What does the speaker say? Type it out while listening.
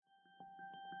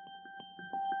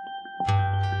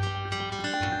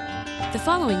The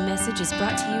following message is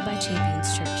brought to you by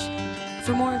Champions Church.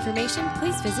 For more information,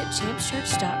 please visit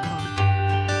championschurch.com.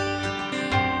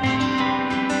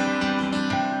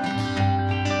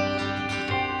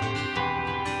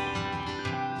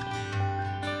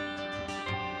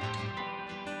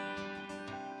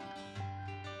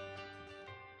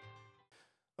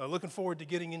 Looking forward to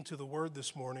getting into the Word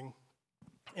this morning.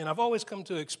 And I've always come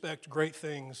to expect great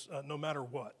things no matter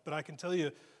what. But I can tell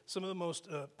you some of the most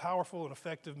powerful and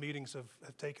effective meetings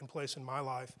have taken place in my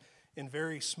life in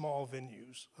very small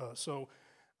venues. So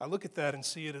I look at that and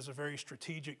see it as a very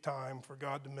strategic time for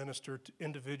God to minister to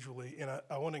individually. And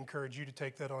I want to encourage you to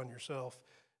take that on yourself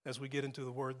as we get into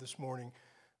the Word this morning.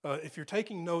 If you're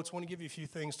taking notes, I want to give you a few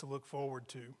things to look forward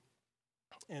to.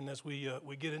 And as we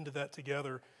get into that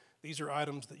together, these are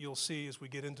items that you'll see as we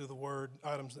get into the Word,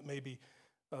 items that maybe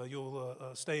you'll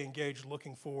stay engaged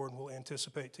looking for and we'll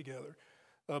anticipate together.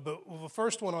 But the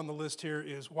first one on the list here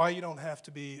is why you don't have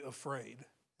to be afraid.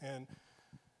 And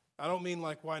I don't mean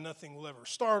like why nothing will ever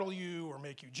startle you or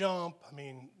make you jump. I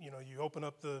mean, you open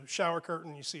up the shower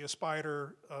curtain, you see a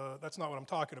spider. That's not what I'm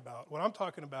talking about. What I'm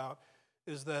talking about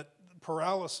is that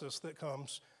paralysis that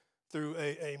comes through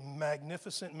a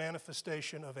magnificent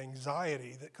manifestation of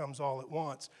anxiety that comes all at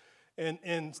once.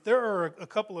 And there are a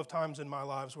couple of times in my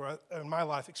life where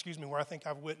I think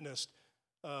I've witnessed,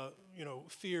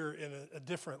 fear in a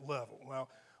different level. Now,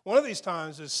 one of these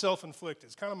times is self-inflicted.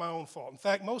 It's kind of my own fault. In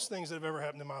fact, most things that have ever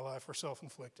happened in my life were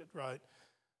self-inflicted, right?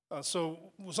 So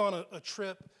was on a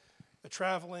trip,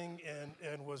 traveling,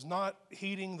 and was not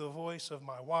heeding the voice of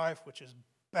my wife, which is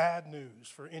bad news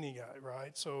for any guy,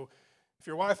 right? So if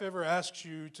your wife ever asks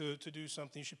you to do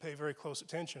something, you should pay very close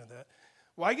attention to that.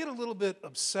 Well, I get a little bit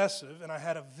obsessive, and I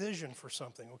had a vision for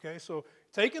something, okay? So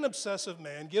take an obsessive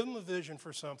man, give him a vision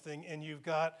for something, and you've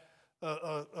got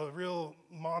a real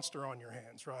monster on your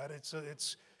hands, right?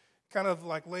 It's kind of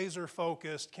like laser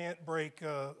focused, can't break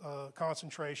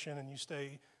concentration, and you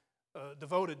stay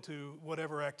devoted to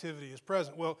whatever activity is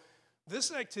present. Well,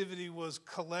 this activity was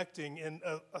collecting, and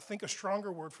I think a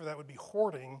stronger word for that would be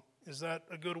hoarding. Is that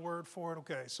a good word for it?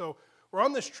 Okay, so we're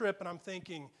on this trip, and I'm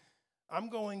thinking, I'm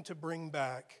going to bring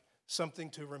back something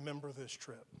to remember this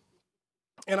trip.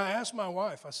 And I asked my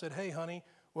wife, I said, hey, honey,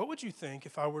 what would you think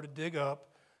if I were to dig up,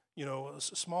 a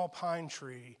small pine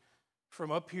tree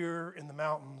from up here in the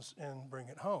mountains and bring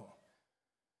it home?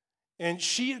 And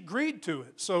she agreed to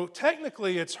it. So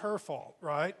technically it's her fault,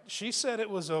 right? She said it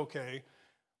was okay.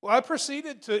 Well, I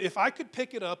proceeded to, if I could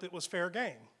pick it up, it was fair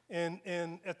game. And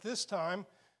at this time,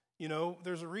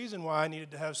 there's a reason why I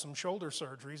needed to have some shoulder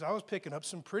surgeries. I was picking up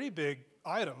some pretty big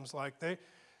items.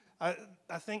 I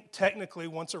think technically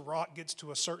once a rock gets to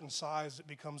a certain size, it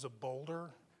becomes a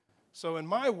boulder. So in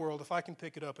my world, if I can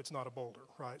pick it up, it's not a boulder,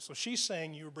 right? So she's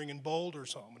saying you were bringing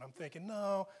boulders home. And I'm thinking,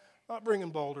 no, not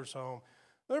bringing boulders home.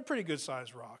 They're pretty good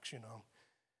sized rocks,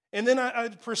 And then I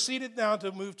proceeded now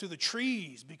to move to the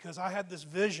trees because I had this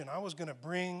vision. I was going to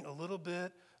bring a little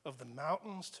bit of the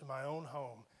mountains to my own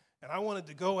home. And I wanted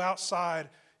to go outside,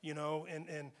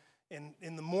 and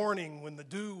in the morning when the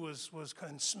dew was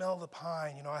and smell the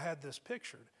pine, I had this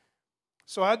pictured.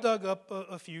 So I dug up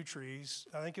a few trees.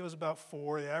 I think it was about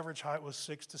 4. The average height was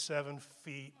 6 to 7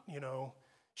 feet,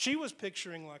 She was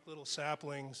picturing like little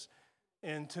saplings.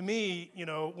 And to me,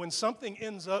 when something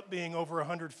ends up being over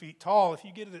 100 feet tall, if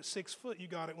you get it at 6 foot, you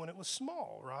got it when it was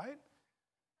small, right?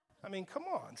 I mean, come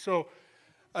on. So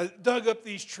I dug up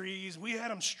these trees. We had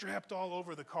them strapped all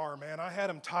over the car, man. I had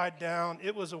them tied down.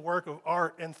 It was a work of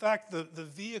art. In fact, the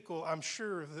vehicle, I'm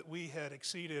sure that we had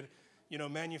exceeded,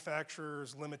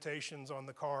 manufacturer's limitations on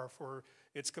the car for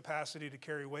its capacity to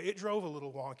carry weight. It drove a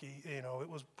little wonky. It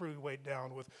was pretty weighed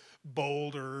down with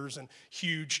boulders and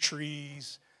huge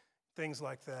trees, things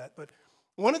like that. But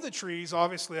one of the trees,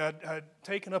 obviously, I'd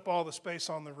taken up all the space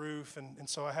on the roof, and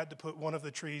so I had to put one of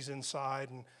the trees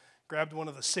inside and grabbed one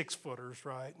of the 6-footers,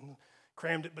 right, and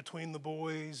crammed it between the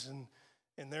boys, and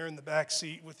they're in the back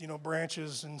seat with,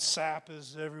 branches and sap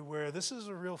is everywhere. This is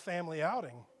a real family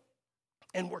outing,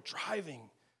 and we're driving.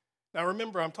 Now,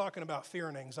 remember, I'm talking about fear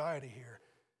and anxiety here.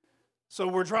 So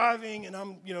we're driving, and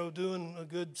I'm, doing a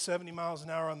good 70 miles an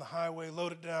hour on the highway,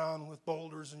 loaded down with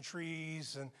boulders and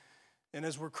trees, and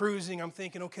as we're cruising, I'm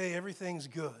thinking, okay, everything's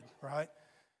good, right?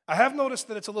 I have noticed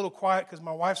that it's a little quiet because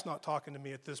my wife's not talking to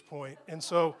me at this point, and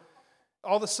so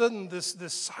all of a sudden,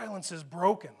 this silence is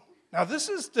broken. Now, this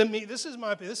is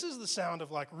the sound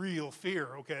of like real fear,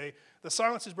 okay? The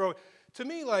silence is broken. To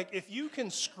me, like if you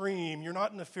can scream, you're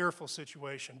not in a fearful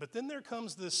situation. But then there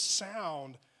comes this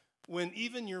sound when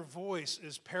even your voice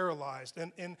is paralyzed.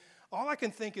 And all I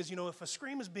can think is, if a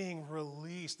scream is being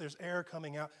released, there's air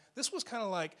coming out. This was kind of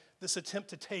like this attempt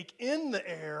to take in the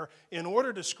air in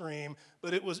order to scream,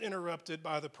 but it was interrupted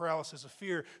by the paralysis of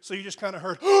fear. So you just kind of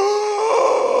heard,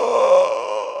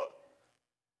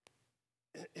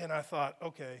 and I thought,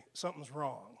 okay, something's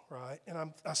wrong, right?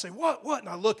 And I say, what? And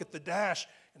I look at the dash,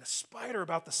 and a spider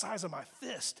about the size of my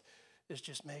fist is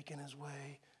just making his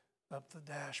way up the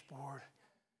dashboard.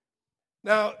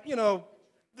 Now,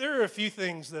 there are a few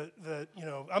things that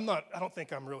I don't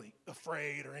think I'm really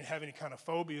afraid or have any kind of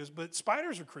phobias, but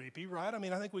spiders are creepy, right? I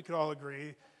mean, I think we could all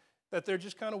agree that they're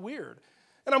just kind of weird.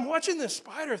 And I'm watching this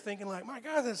spider thinking like, my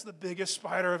God, that's the biggest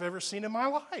spider I've ever seen in my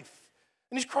life.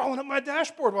 And he's crawling up my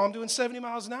dashboard while I'm doing 70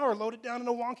 miles an hour, loaded down in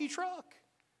a wonky truck.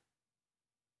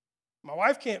 My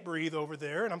wife can't breathe over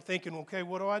there, and I'm thinking, okay,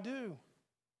 what do I do?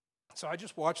 So I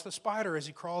just watch the spider as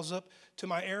he crawls up to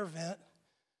my air vent,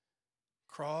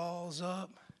 crawls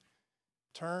up,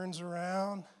 turns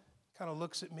around, kind of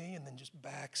looks at me, and then just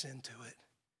backs into it.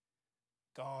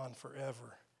 Gone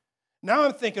forever. Now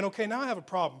I'm thinking, okay, now I have a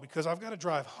problem because I've got to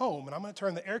drive home, and I'm going to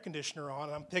turn the air conditioner on,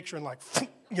 and I'm picturing like,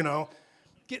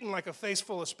 getting like a face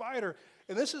full of spider,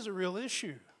 and this is a real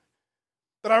issue.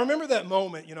 But I remember that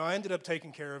moment, I ended up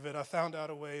taking care of it. I found out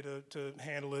a way to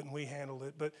handle it, and we handled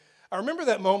it. But I remember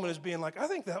that moment as being like, I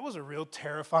think that was a real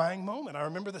terrifying moment. I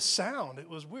remember the sound. It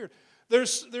was weird.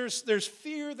 There's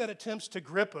fear that attempts to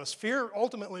grip us. Fear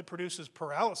ultimately produces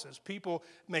paralysis. People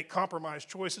make compromised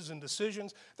choices and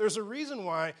decisions. There's a reason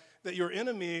why that your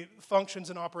enemy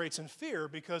functions and operates in fear,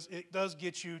 because it does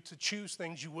get you to choose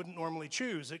things you wouldn't normally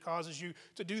choose. It causes you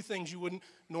to do things you wouldn't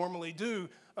normally do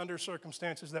under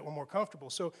circumstances that were more comfortable.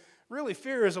 So really,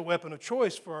 fear is a weapon of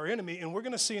choice for our enemy, and we're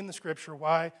going to see in the Scripture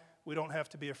why we don't have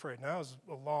to be afraid. Now is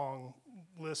a long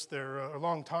list there, a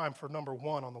long time for number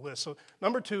one on the list. So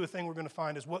number two, a thing we're going to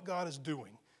find is what God is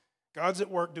doing. God's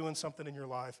at work doing something in your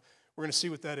life. We're going to see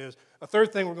what that is. A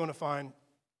third thing we're going to find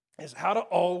is how to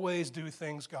always do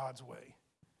things God's way.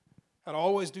 How to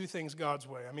always do things God's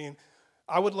way. I mean,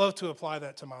 I would love to apply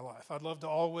that to my life. I'd love to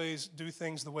always do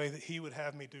things the way that He would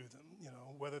have me do them,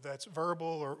 whether that's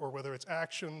verbal or whether it's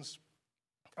actions.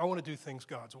 I want to do things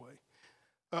God's way.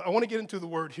 I want to get into the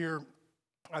word here,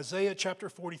 Isaiah chapter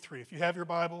 43. If you have your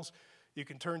Bibles, you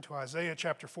can turn to Isaiah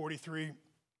chapter 43.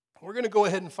 We're going to go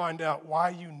ahead and find out why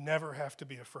you never have to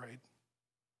be afraid.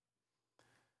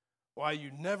 Why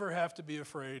you never have to be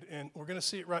afraid. And we're going to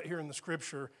see it right here in the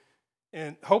Scripture.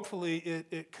 And hopefully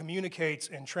it communicates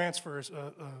and transfers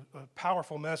a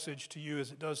powerful message to you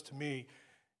as it does to me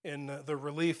in the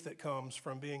relief that comes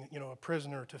from being, a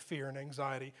prisoner to fear and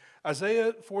anxiety.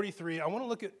 Isaiah 43, I want to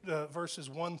look at verses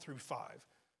 1 through 5.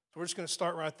 So we're just going to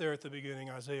start right there at the beginning,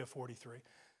 Isaiah 43.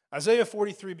 Isaiah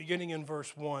 43, beginning in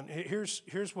verse 1,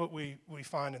 here's what we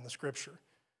find in the Scripture.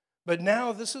 But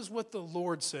now this is what the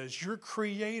Lord says, your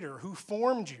Creator who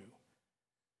formed you.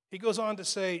 He goes on to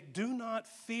say, do not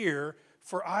fear,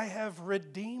 for I have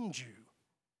redeemed you.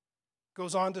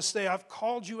 Goes on to say, I've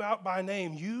called you out by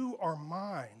name. You are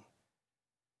mine.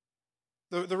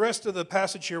 The rest of the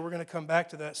passage here, we're going to come back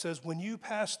to that, says, when you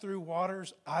pass through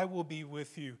waters, I will be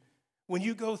with you. When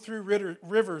you go through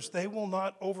rivers, they will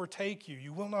not overtake you.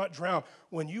 You will not drown.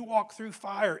 When you walk through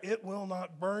fire, it will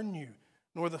not burn you,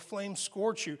 nor the flames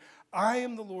scorch you. I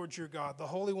am the Lord your God, the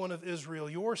Holy One of Israel,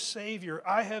 your Savior.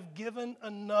 I have given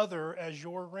another as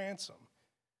your ransom.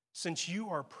 Since you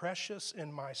are precious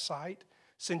in my sight,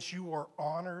 since you are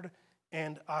honored,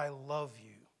 and I love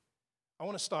you. I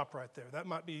want to stop right there. That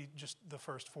might be just the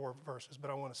first 4 verses,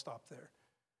 but I want to stop there.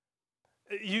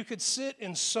 You could sit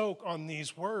and soak on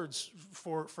these words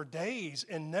for days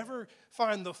and never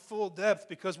find the full depth,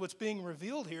 because what's being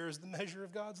revealed here is the measure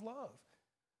of God's love,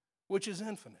 which is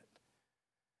infinite.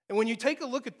 And when you take a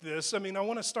look at this, I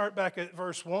want to start back at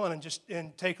verse 1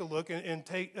 and take a look and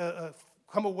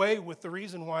come away with the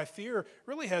reason why fear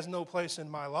really has no place in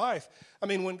my life.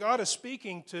 When God is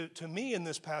speaking to me in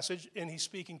this passage, and He's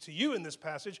speaking to you in this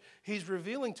passage, He's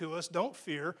revealing to us, don't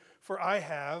fear, for I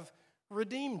have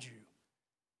redeemed you.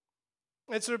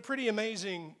 It's a pretty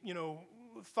amazing,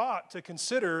 thought to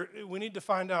consider. We need to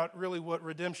find out really what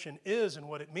redemption is and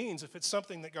what it means. If it's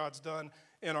something that God's done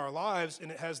in our lives and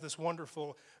it has this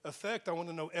wonderful effect, I want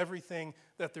to know everything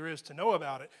that there is to know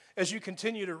about it. As you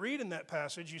continue to read in that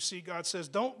passage, you see God says,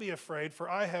 don't be afraid, for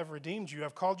I have redeemed you.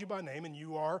 I've called you by name, and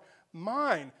you are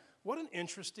mine. What an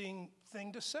interesting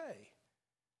thing to say.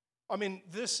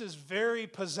 This is very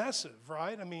possessive,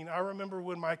 right? I remember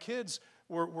when my kids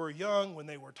were young, when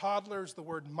they were toddlers, the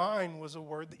word mine was a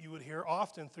word that you would hear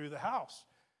often through the house.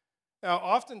 Now,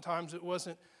 oftentimes it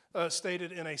wasn't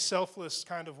stated in a selfless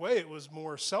kind of way. It was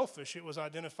more selfish. It was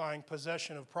identifying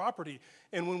possession of property.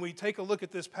 And when we take a look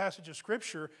at this passage of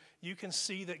Scripture, you can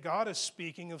see that God is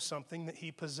speaking of something that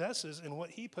he possesses, and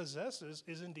what he possesses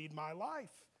is indeed my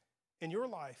life and your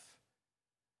life.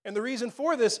 And the reason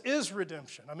for this is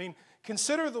redemption. I mean,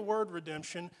 consider the word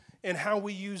redemption and how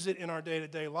we use it in our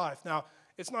day-to-day life. Now,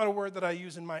 it's not a word that I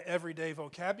use in my everyday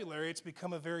vocabulary. It's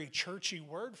become a very churchy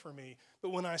word for me. But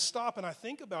when I stop and I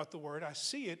think about the word, I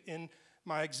see it in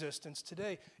my existence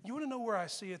today. You want to know where I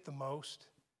see it the most?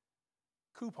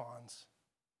 Coupons.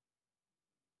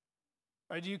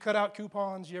 Right, do you cut out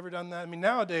coupons? You ever done that? I mean,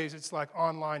 nowadays it's like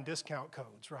online discount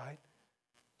codes, right?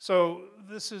 So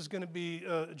this is going to be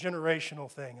a generational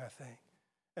thing, I think.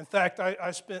 In fact,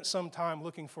 I spent some time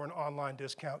looking for an online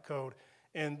discount code,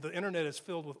 and the internet is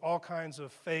filled with all kinds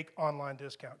of fake online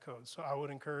discount codes. So I would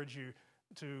encourage you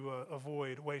to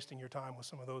avoid wasting your time with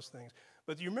some of those things.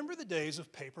 But do you remember the days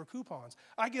of paper coupons?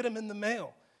 I get them in the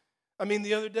mail. I mean,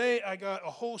 the other day I got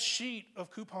a whole sheet of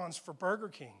coupons for Burger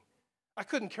King. I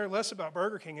couldn't care less about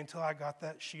Burger King until I got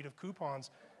that sheet of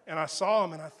coupons. And I saw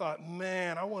them and I thought,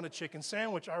 man, I want a chicken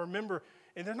sandwich. I remember,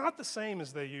 and they're not the same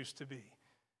as they used to be.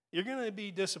 You're going to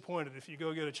be disappointed if you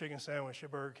go get a chicken sandwich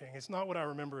at Burger King. It's not what I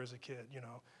remember as a kid, you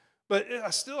know. But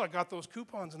I got those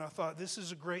coupons and I thought, this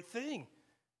is a great thing.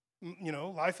 You know,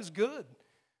 life is good.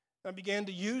 I began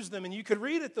to use them, and you could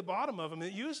read at the bottom of them,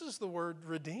 it uses the word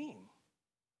redeem.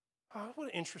 Oh, what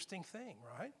an interesting thing,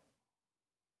 right?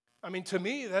 I mean, to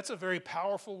me, that's a very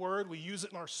powerful word. We use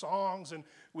it in our songs, and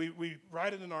we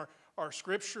write it in our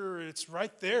scripture. It's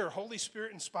right there, Holy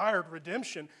Spirit-inspired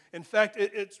redemption. In fact,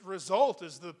 its result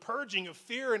is the purging of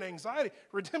fear and anxiety.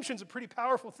 Redemption's a pretty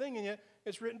powerful thing, and yet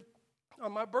it's written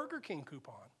on my Burger King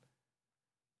coupon.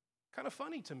 Kind of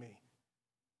funny to me.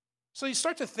 So you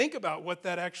start to think about what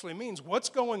that actually means. What's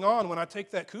going on when I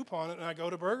take that coupon and I go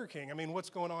to Burger King? I mean, what's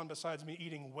going on besides me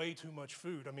eating way too much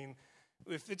food? I mean,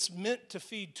 if it's meant to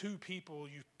feed 2 people,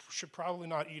 you should probably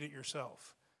not eat it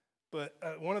yourself. But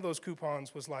one of those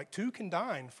coupons was like 2 can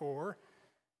dine for,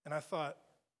 and I thought,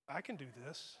 I can do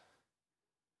this.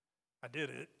 I did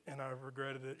it, and I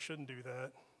regretted it. Shouldn't do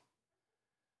that.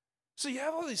 So you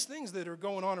have all these things that are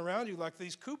going on around you, like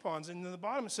these coupons, and in the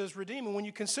bottom it says redeem. And when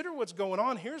you consider what's going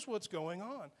on, here's what's going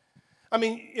on. I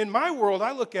mean, in my world,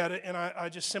 I look at it and I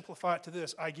just simplify it to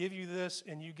this. I give you this,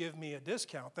 and you give me a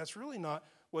discount. That's really not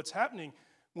what's happening.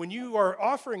 When you are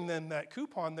offering them that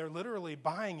coupon, they're literally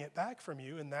buying it back from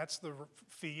you, and that's the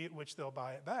fee at which they'll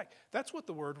buy it back. That's what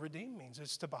the word redeem means.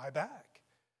 It's to buy back.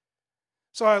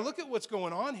 So I look at what's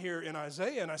going on here in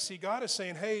Isaiah, and I see God is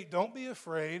saying, hey, don't be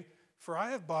afraid, for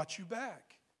I have bought you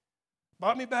back.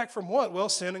 Bought me back from what? Well,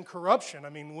 sin and corruption. I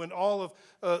mean, when all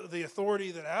of the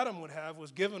authority that Adam would have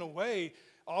was given away,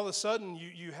 all of a sudden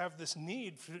you have this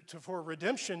need for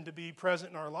redemption to be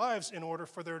present in our lives in order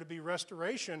for there to be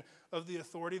restoration of the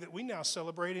authority that we now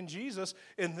celebrate in Jesus.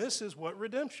 And this is what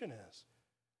redemption is.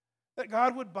 That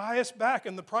God would buy us back,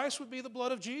 and the price would be the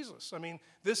blood of Jesus. I mean,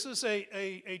 this is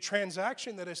a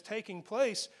transaction that is taking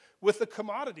place with the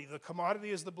commodity. The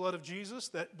commodity is the blood of Jesus.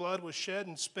 That blood was shed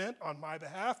and spent on my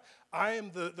behalf. I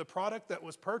am the product that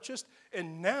was purchased,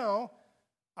 and now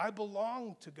I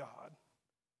belong to God.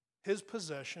 His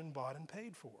possession bought and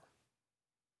paid for.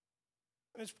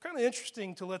 And it's kind of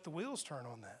interesting to let the wheels turn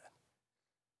on that.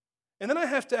 And then I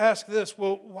have to ask this,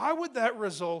 well, why would that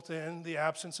result in the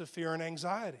absence of fear and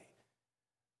anxiety?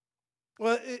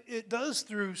 Well, it does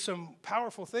through some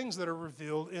powerful things that are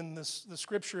revealed in the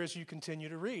scripture as you continue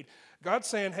to read. God's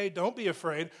saying, hey, don't be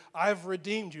afraid. I've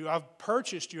redeemed you. I've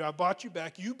purchased you. I bought you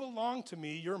back. You belong to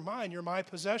me. You're mine. You're my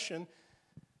possession.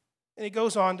 And he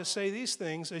goes on to say these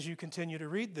things as you continue to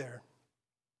read there.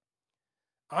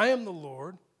 I am the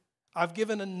Lord. I've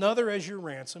given another as your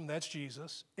ransom. That's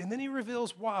Jesus. And then he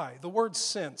reveals why. The word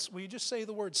since. Will you just say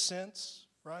the word since,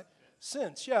 right?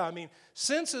 Since, yeah. I mean,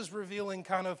 since is revealing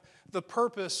kind of the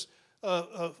purpose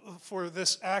for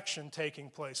this action taking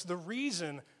place. The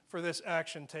reason for this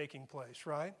action taking place,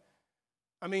 right?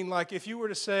 I mean, like if you were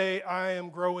to say, I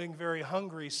am growing very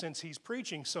hungry since he's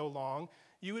preaching so long,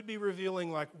 you would be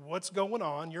revealing like what's going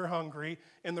on, you're hungry,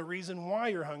 and the reason why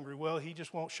you're hungry. Well, he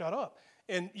just won't shut up.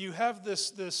 And you have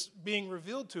this being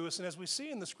revealed to us, and as we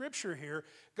see in the scripture here,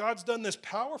 God's done this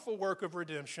powerful work of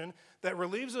redemption that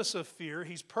relieves us of fear.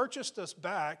 He's purchased us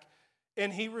back,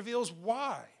 and he reveals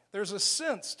why. There's a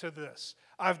sense to this.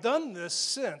 I've done this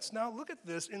since. Now look at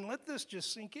this, and let this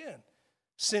just sink in.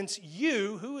 Since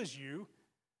you, who is you?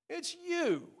 It's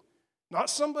you, not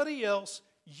somebody else.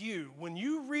 You. When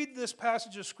you read this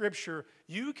passage of Scripture,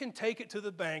 you can take it to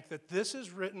the bank that this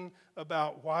is written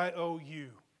about YOU.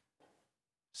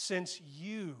 Since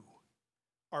you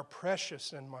are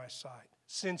precious in my sight,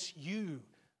 since you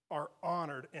are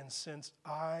honored and since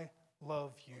I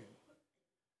love you.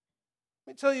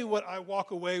 Let me tell you what I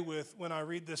walk away with when I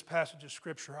read this passage of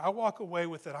Scripture. I walk away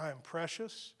with that I am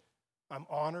precious, I'm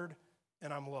honored,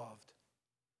 and I'm loved.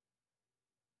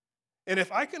 And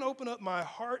if I can open up my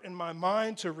heart and my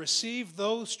mind to receive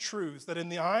those truths, that in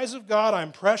the eyes of God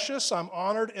I'm precious, I'm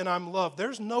honored, and I'm loved,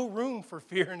 there's no room for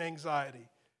fear and anxiety.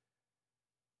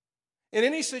 In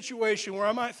any situation where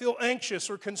I might feel anxious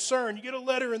or concerned, you get a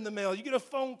letter in the mail, you get a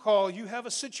phone call, you have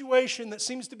a situation that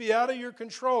seems to be out of your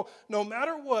control, no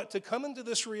matter what, to come into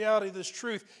this reality, this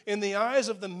truth, in the eyes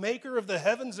of the maker of the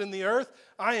heavens and the earth,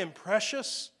 I am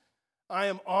precious, I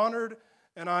am honored,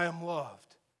 and I am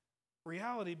loved.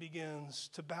 Reality begins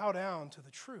to bow down to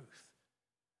the truth.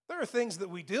 There are things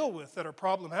that we deal with that are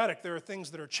problematic. There are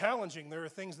things that are challenging. There are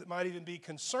things that might even be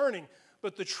concerning.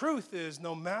 But the truth is,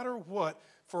 no matter what,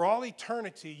 for all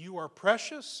eternity, you are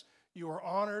precious, you are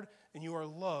honored, and you are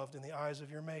loved in the eyes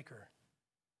of your Maker.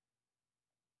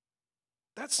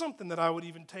 That's something that I would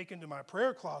even take into my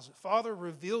prayer closet. Father,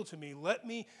 reveal to me. Let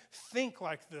me think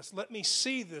like this. Let me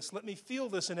see this. Let me feel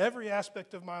this in every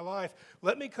aspect of my life.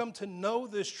 Let me come to know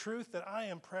this truth that I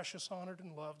am precious, honored,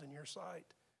 and loved in your sight.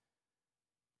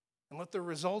 And let the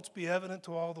results be evident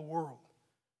to all the world.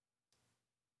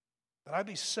 That I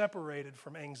be separated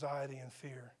from anxiety and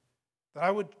fear.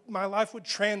 That my life would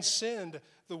transcend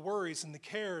the worries and the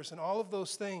cares and all of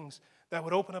those things that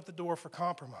would open up the door for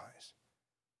compromise.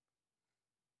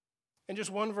 And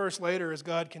just one verse later, as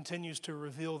God continues to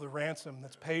reveal the ransom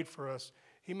that's paid for us,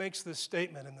 he makes this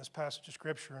statement in this passage of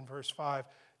Scripture in verse 5,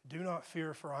 "Do not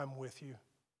fear, for I'm with you."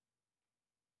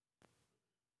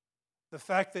 The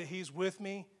fact that he's with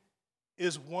me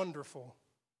is wonderful.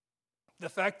 The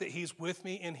fact that he's with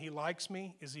me and he likes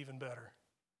me is even better.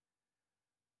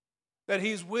 That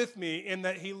he's with me and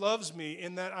that he loves me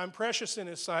and that I'm precious in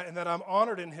his sight and that I'm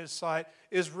honored in his sight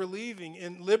is relieving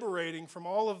and liberating from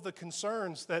all of the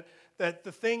concerns that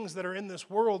the things that are in this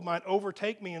world might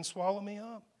overtake me and swallow me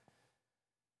up.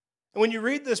 And when you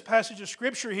read this passage of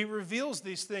Scripture, he reveals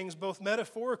these things both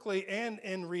metaphorically and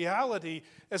in reality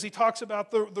as he talks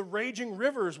about the raging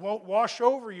rivers won't wash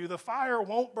over you, the fire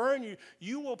won't burn you,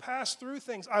 you will pass through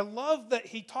things. I love that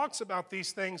he talks about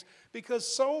these things because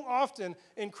so often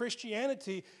in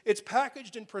Christianity, it's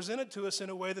packaged and presented to us in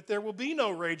a way that there will be no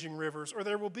raging rivers or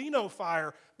there will be no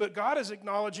fire, but God is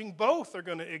acknowledging both are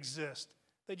going to exist.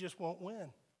 They just won't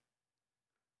win.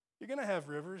 You're going to have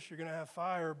rivers, you're going to have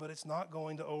fire, but it's not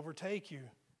going to overtake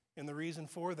you. And the reason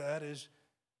for that is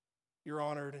you're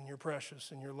honored and you're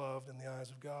precious and you're loved in the eyes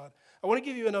of God. I want to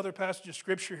give you another passage of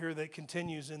Scripture here that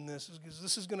continues in this, because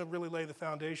this is going to really lay the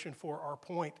foundation for our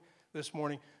point this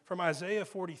morning. From Isaiah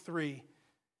 43.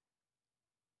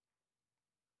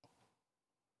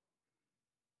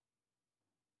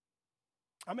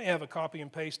 I may have a copy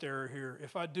and paste error here.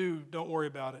 If I do, don't worry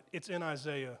about it. It's in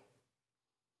Isaiah.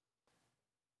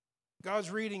 God's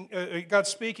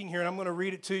speaking here, and I'm going to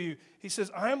read it to you. He says,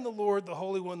 "I am the Lord, the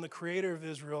Holy One, the Creator of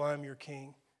Israel. I am your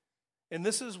King." And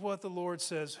this is what the Lord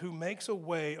says, "Who makes a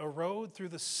way, a road through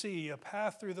the sea, a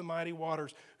path through the mighty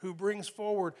waters, who brings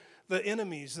forward the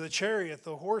enemies, the chariot,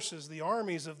 the horses, the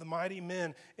armies of the mighty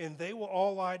men, and they will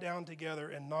all lie down together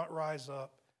and not rise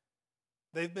up.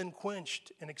 They've been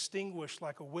quenched and extinguished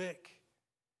like a wick."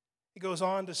 He goes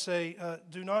on to say,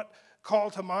 "Do not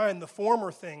call to mind the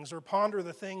former things or ponder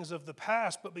the things of the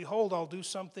past, but behold, I'll do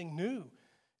something new,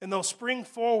 and they'll spring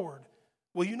forward.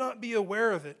 Will you not be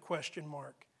aware of it? ?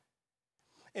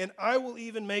 And I will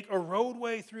even make a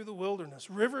roadway through the wilderness,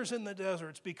 rivers in the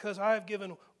deserts, because I have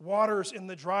given waters in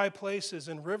the dry places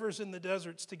and rivers in the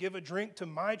deserts to give a drink to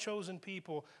my chosen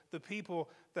people, the people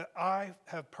that I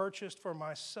have purchased for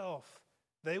myself.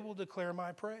 They will declare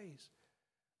my praise."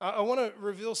 I want to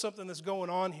reveal something that's going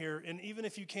on here, and even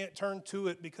if you can't turn to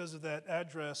it because of that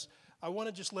address, I want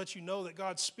to just let you know that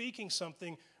God's speaking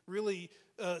something really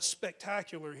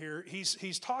spectacular here.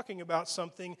 He's talking about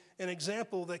something, an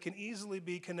example that can easily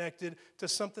be connected to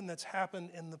something that's happened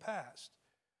in the past.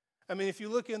 I mean, if you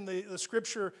look in the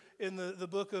Scripture in the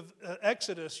book of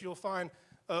Exodus, you'll find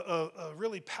a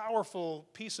really powerful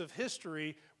piece of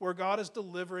history where God is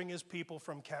delivering his people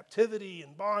from captivity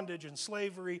and bondage and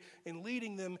slavery and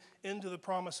leading them into the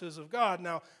promises of God.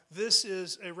 Now, this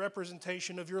is a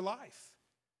representation of your life.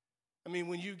 I mean,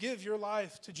 when you give your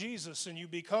life to Jesus and you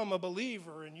become a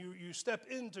believer and you step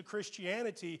into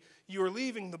Christianity, you are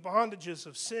leaving the bondages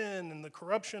of sin and the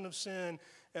corruption of sin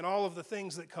and all of the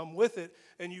things that come with it,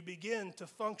 and you begin to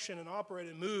function and operate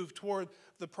and move toward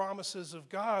the promises of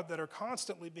God that are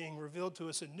constantly being revealed to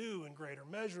us in new and greater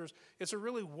measures. It's a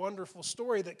really wonderful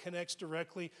story that connects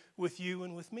directly with you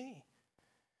and with me.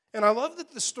 And I love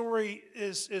that the story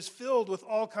is filled with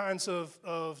all kinds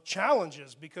of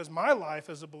challenges, because my life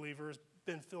as a believer has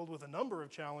been filled with a number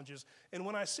of challenges. And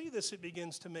when I see this, it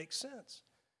begins to make sense.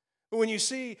 But when you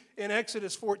see in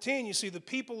Exodus 14, you see the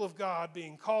people of God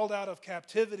being called out of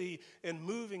captivity and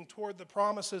moving toward the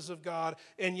promises of God,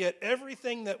 and yet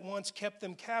everything that once kept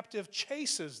them captive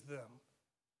chases them.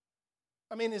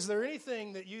 I mean, is there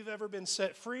anything that you've ever been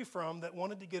set free from that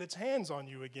wanted to get its hands on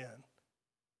you again?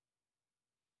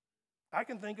 I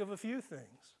can think of a few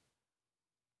things.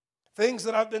 Things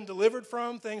that I've been delivered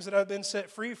from, things that I've been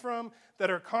set free from, that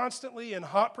are constantly in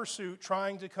hot pursuit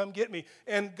trying to come get me.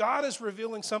 And God is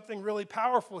revealing something really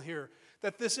powerful here,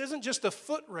 that this isn't just a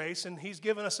foot race and He's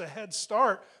given us a head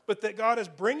start, but that God is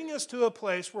bringing us to a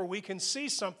place where we can see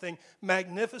something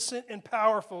magnificent and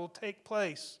powerful take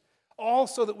place, all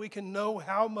so that we can know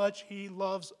how much He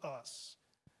loves us.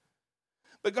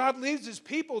 But God leads His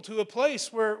people to a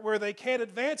place where they can't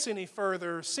advance any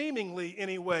further, seemingly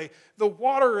anyway. The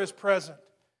water is present.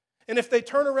 And if they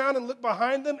turn around and look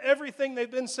behind them, everything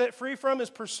they've been set free from is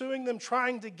pursuing them,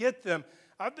 trying to get them.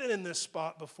 I've been in this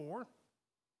spot before,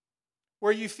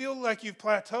 where you feel like you've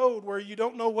plateaued, where you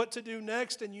don't know what to do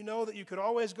next, and you know that you could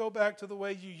always go back to the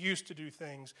way you used to do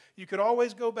things. You could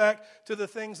always go back to the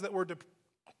things that were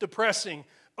depressing,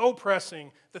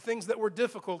 oppressing, the things that were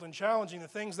difficult and challenging, the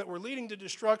things that were leading to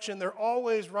destruction. They're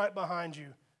always right behind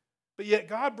you. But yet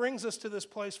God brings us to this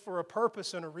place for a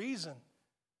purpose and a reason,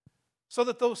 so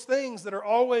that those things that are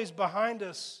always behind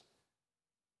us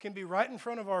can be right in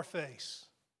front of our face,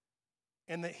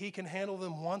 and that He can handle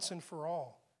them once and for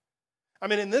all. I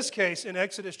mean, in this case, in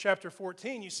Exodus chapter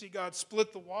 14, you see God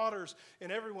split the waters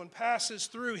and everyone passes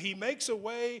through. He makes a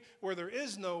way where there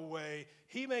is no way.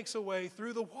 He makes a way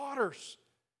through the waters.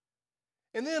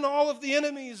 And then all of the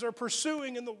enemies are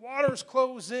pursuing, and the waters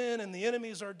close in, and the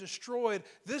enemies are destroyed.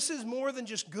 This is more than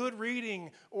just good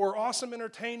reading or awesome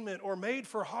entertainment or made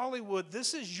for Hollywood.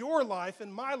 This is your life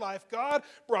and my life. God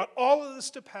brought all of this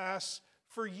to pass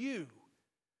for you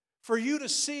to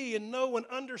see and know and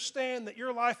understand that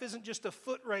your life isn't just a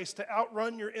foot race to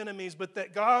outrun your enemies, but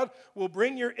that God will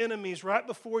bring your enemies right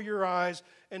before your eyes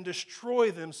and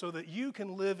destroy them so that you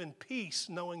can live in peace,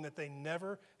 knowing that they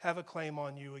never have a claim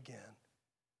on you again.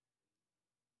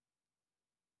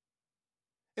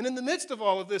 And in the midst of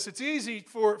all of this, it's easy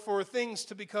for things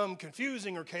to become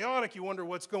confusing or chaotic. You wonder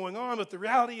what's going on, but the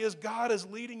reality is God is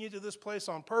leading you to this place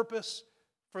on purpose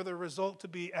for the result to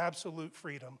be absolute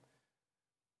freedom.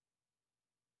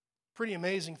 Pretty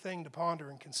amazing thing to ponder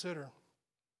and consider.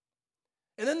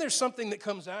 And then there's something that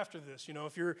comes after this. You know,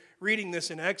 if you're reading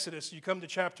this in Exodus, you come to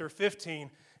chapter 15,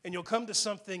 and you'll come to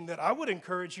something that I would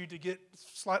encourage you to get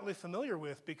slightly familiar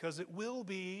with, because it will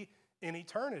be in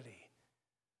eternity.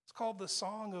 It's called the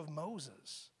Song of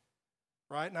Moses,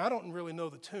 right? Now, I don't really know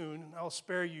the tune. I'll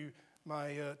spare you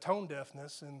my tone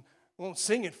deafness and won't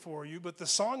sing it for you, but the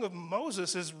Song of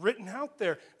Moses is written out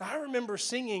there. Now, I remember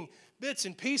singing bits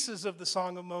and pieces of the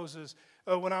Song of Moses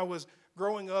when I was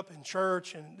growing up in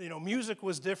church, and music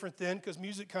was different then, because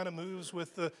music kind of moves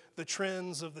with the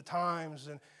trends of the times.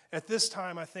 And at this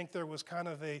time, I think there was kind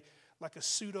of a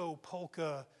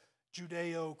pseudo-polka,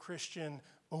 Judeo-Christian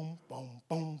boom, boom,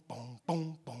 boom, boom,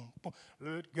 boom, boom, boom.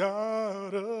 Let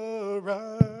God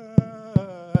arise.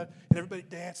 And everybody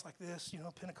dance like this,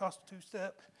 Pentecostal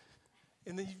two-step.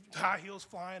 And then high heels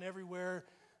flying everywhere.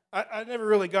 I never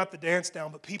really got the dance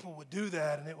down, but people would do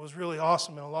that, and it was really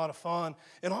awesome and a lot of fun.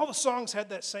 And all the songs had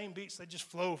that same beats. They just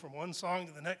flow from one song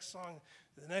to the next song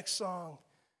to the next song.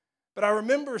 But I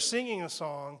remember singing a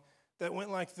song that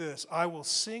went like this: I will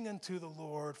sing unto the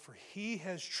Lord, for He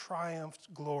has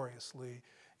triumphed gloriously,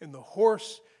 and the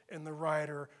horse and the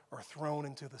rider are thrown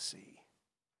into the sea.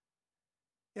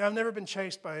 I've never been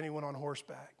chased by anyone on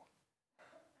horseback,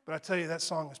 but I tell you, that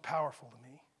song is powerful to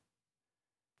me.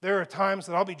 There are times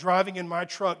that I'll be driving in my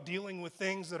truck dealing with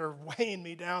things that are weighing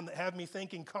me down, that have me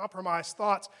thinking compromised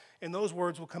thoughts, and those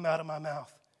words will come out of my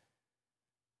mouth.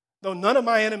 Though none of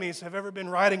my enemies have ever been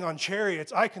riding on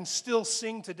chariots, I can still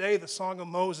sing today the Song of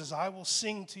Moses. I will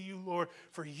sing to you, Lord,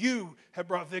 for you have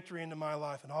brought victory into my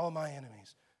life, and all of my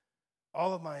enemies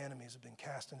have been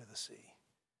cast into the sea.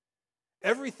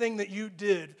 Everything that you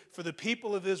did for the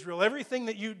people of Israel, everything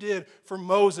that you did for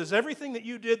Moses, everything that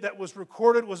you did that was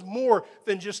recorded was more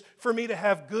than just for me to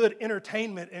have good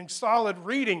entertainment and solid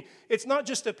reading. It's not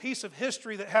just a piece of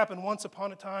history that happened once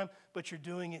upon a time, but you're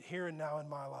doing it here and now in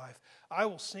my life. I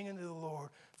will sing unto the Lord,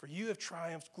 For you have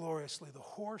triumphed gloriously. The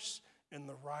horse and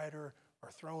the rider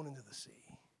are thrown into the sea.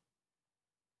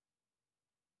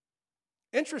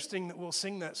 Interesting that we'll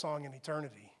sing that song in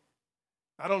eternity.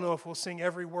 I don't know if we'll sing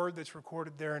every word that's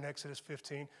recorded there in Exodus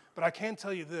 15, but I can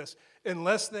tell you this.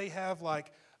 Unless they have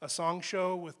like a song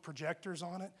show with projectors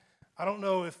on it, I don't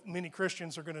know if many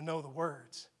Christians are going to know the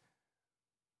words.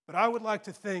 But I would like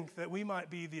to think that we might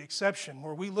be the exception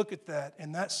where we look at that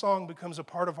and that song becomes a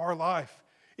part of our life.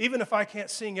 Even if I can't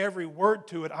sing every word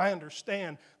to it, I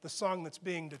understand the song that's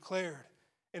being declared.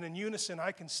 And in unison,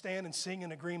 I can stand and sing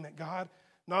in agreement. God,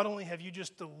 not only have you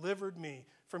just delivered me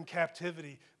from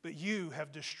captivity, but you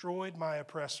have destroyed my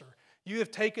oppressor. You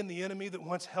have taken the enemy that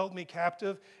once held me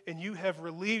captive, and you have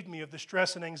relieved me of the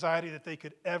stress and anxiety that they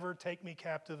could ever take me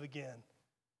captive again.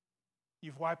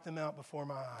 You've wiped them out before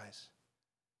my eyes.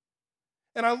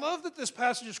 And I love that this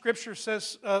passage of Scripture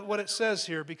says what it says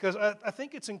here, because I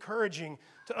think it's encouraging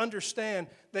to understand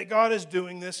that God is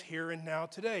doing this here and now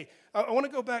today. I want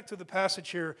to go back to the passage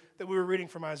here that we were reading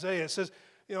from Isaiah. It says,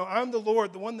 I'm the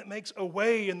Lord, the one that makes a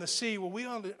way in the sea. Well, we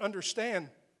understand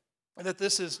that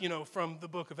this is, from the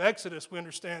book of Exodus. We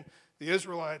understand the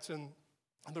Israelites and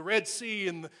the Red Sea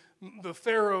and the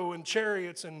Pharaoh and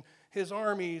chariots and his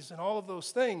armies and all of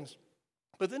those things.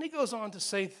 But then he goes on to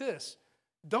say this,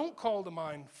 don't call to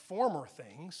mind former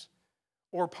things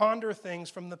or ponder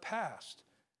things from the past.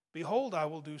 Behold, I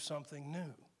will do something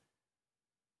new.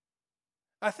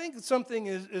 I think something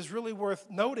is really worth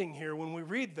noting here when we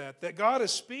read that God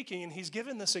is speaking and he's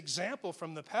given this example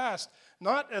from the past,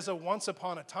 not as a once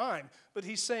upon a time, but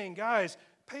he's saying, guys,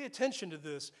 pay attention to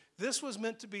this. This was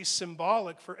meant to be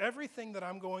symbolic for everything that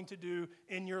I'm going to do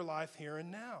in your life here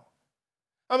and now.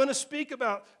 I'm going to speak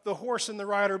about the horse and the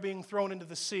rider being thrown into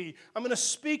the sea. I'm going to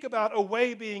speak about a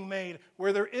way being made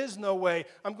where there is no way.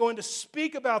 I'm going to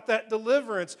speak about that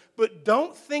deliverance, but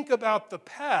don't think about the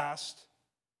past.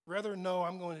 Rather, no,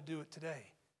 I'm going to do it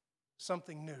today.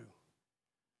 Something new.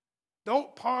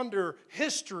 Don't ponder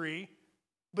history,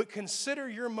 but consider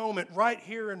your moment right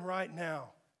here and right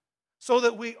now. So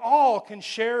that we all can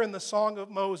share in the song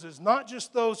of Moses, not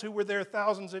just those who were there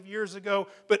thousands of years ago,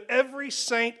 but every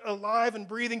saint alive and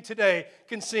breathing today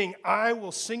can sing, I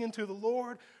will sing unto the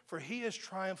Lord, for he has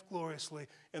triumphed gloriously,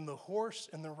 and the horse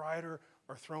and the rider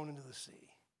are thrown into the sea.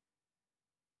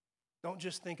 Don't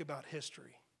just think about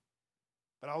history,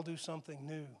 but I'll do something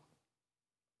new.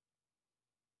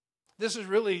 This is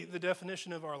really the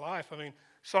definition of our life. I mean,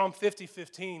 Psalm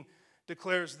 50:15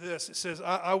 declares this. It says,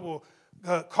 I will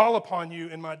call upon you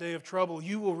in my day of trouble.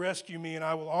 You will rescue me and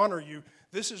I will honor you.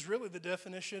 This is really the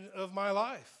definition of my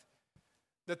life.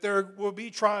 That there will be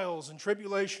trials and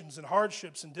tribulations and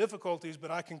hardships and difficulties,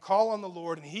 but I can call on the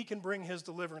Lord and he can bring his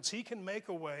deliverance. He can make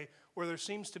a way where there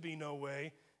seems to be no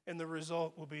way, and the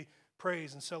result will be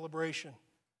praise and celebration.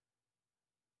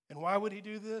 And why would he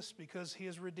do this? Because he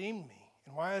has redeemed me.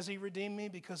 And why has he redeemed me?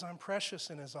 Because I'm precious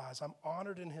in his eyes. I'm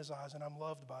honored in his eyes, and I'm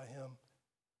loved by him.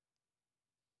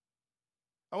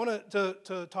 I want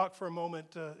to talk for a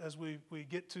moment as we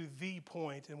get to the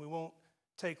point, and we won't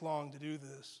take long to do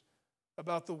this,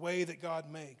 about the way that God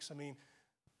makes. I mean,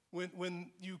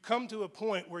 when you come to a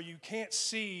point where you can't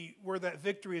see where that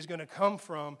victory is going to come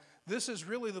from, this is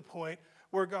really the point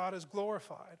where God is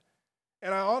glorified.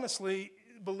 And I honestly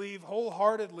believe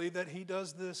wholeheartedly that he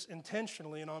does this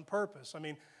intentionally and on purpose. I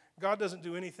mean, God doesn't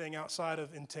do anything outside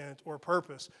of intent or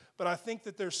purpose. But I think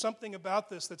that there's something about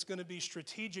this that's going to be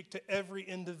strategic to every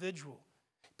individual.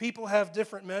 People have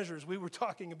different measures. We were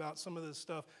talking about some of this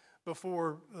stuff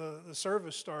before the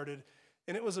service started,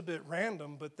 and it was a bit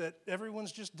random, but that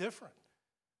everyone's just different.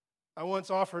 I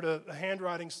once offered a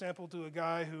handwriting sample to a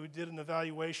guy who did an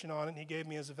evaluation on it, and he gave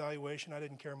me his evaluation. I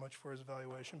didn't care much for his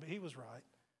evaluation, but he was right.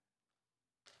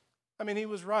 I mean, he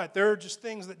was right. There are just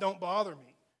things that don't bother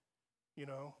me.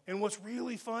 And what's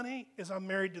really funny is I'm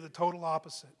married to the total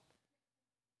opposite.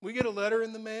 We get a letter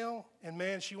in the mail, and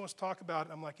man, she wants to talk about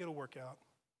it. I'm like, it'll work out.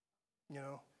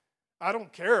 I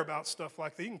don't care about stuff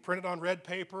like that. You can print it on red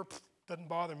paper. Doesn't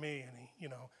bother me any,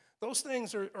 Those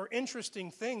things are interesting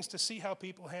things to see how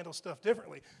people handle stuff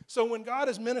differently. So when God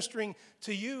is ministering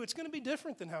to you, it's going to be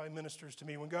different than how he ministers to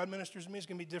me. When God ministers to me, it's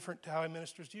going to be different to how he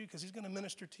ministers to you, because he's going to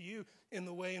minister to you in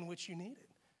the way in which you need it.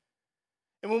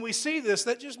 And when we see this,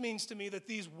 that just means to me that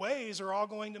these ways are all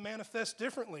going to manifest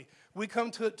differently. We come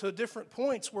to different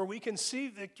points where we can see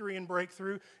victory and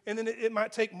breakthrough, and then it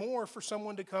might take more for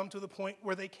someone to come to the point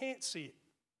where they can't see it.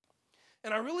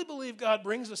 And I really believe God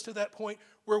brings us to that point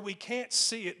where we can't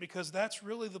see it, because that's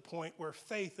really the point where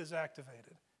faith is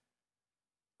activated,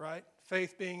 right?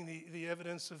 Faith being the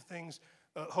evidence of things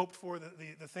hoped for,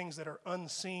 the things that are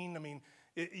unseen. I mean,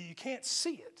 you can't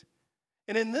see it.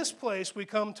 And in this place, we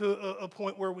come to a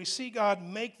point where we see God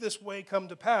make this way come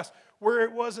to pass. Where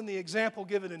it was in the example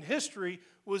given in history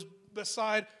was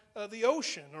beside the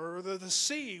ocean or the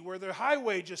sea, where the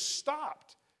highway just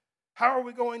stopped. How are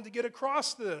we going to get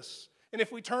across this? And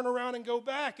if we turn around and go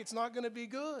back, it's not going to be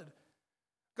good.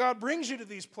 God brings you to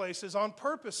these places on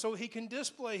purpose so He can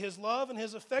display His love and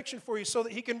His affection for you, so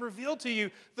that He can reveal to you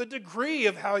the degree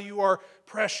of how you are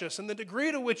precious and the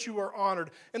degree to which you are honored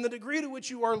and the degree to which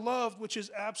you are loved, which is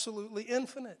absolutely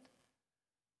infinite.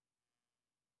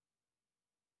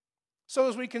 So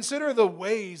as we consider the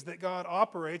ways that God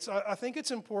operates, I think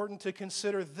it's important to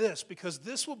consider this, because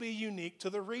this will be unique to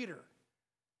the reader.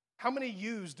 How many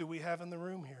yous do we have in the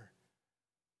room here?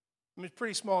 I mean, it's a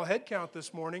pretty small head count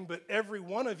this morning, but every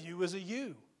one of you is a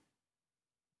you.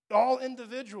 All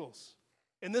individuals.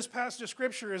 And this passage of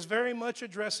Scripture is very much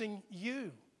addressing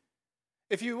you.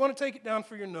 If you want to take it down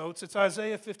for your notes, it's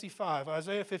Isaiah 55.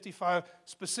 Isaiah 55,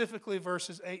 specifically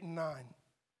verses 8 and 9.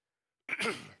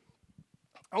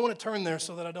 I want to turn there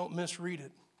so that I don't misread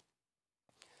it.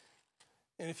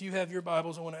 And if you have your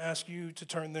Bibles, I want to ask you to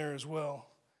turn there as well.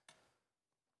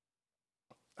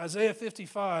 Isaiah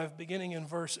 55, beginning in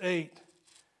verse 8,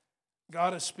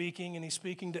 God is speaking, and He's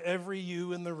speaking to every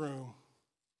you in the room.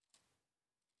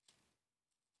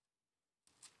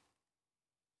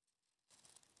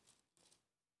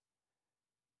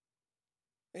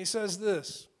 He says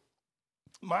this,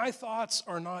 "My thoughts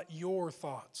are not your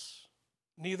thoughts,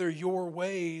 neither your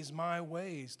ways my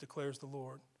ways, declares the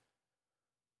Lord.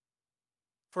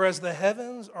 For as the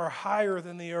heavens are higher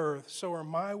than the earth, so are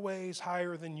my ways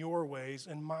higher than your ways,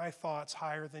 and my thoughts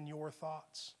higher than your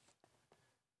thoughts."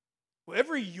 Well,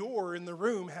 every "your" in the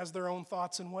room has their own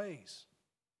thoughts and ways.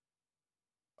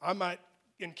 I might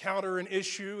encounter an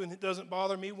issue and it doesn't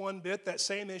bother me one bit. That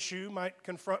same issue might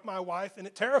confront my wife and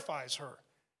it terrifies her.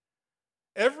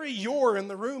 Every "your" in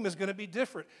the room is going to be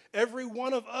different. Every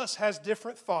one of us has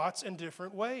different thoughts and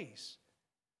different ways.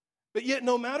 But yet,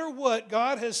 no matter what,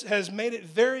 God has made it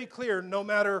very clear, no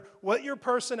matter what your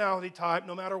personality type,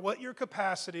 no matter what your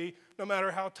capacity, no matter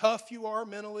how tough you are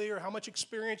mentally or how much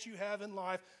experience you have in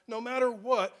life, no matter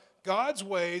what, God's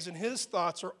ways and His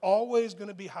thoughts are always going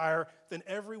to be higher than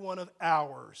every one of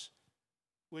ours,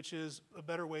 which is a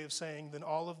better way of saying than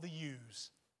all of the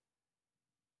yous.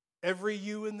 Every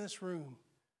you in this room,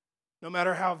 no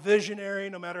matter how visionary,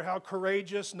 no matter how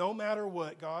courageous, no matter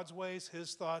what, God's ways,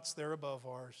 His thoughts, they're above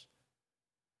ours.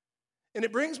 And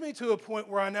it brings me to a point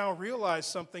where I now realize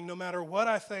something. No matter what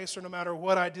I face or no matter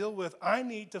what I deal with, I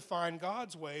need to find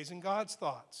God's ways and God's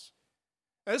thoughts.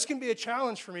 Now, this can be a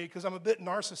challenge for me because I'm a bit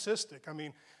narcissistic. I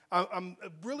mean, I'm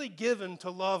really given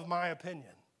to love my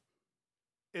opinion.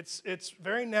 It's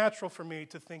very natural for me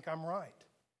to think I'm right.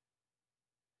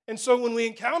 And so when we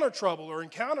encounter trouble or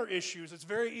encounter issues, it's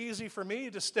very easy for me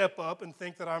to step up and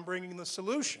think that I'm bringing the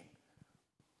solution.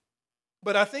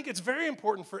 But I think it's very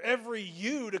important for every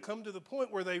you to come to the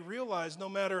point where they realize no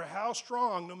matter how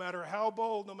strong, no matter how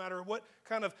bold, no matter what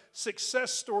kind of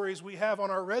success stories we have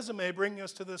on our resume bringing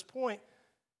us to this point,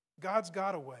 God's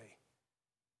got a way.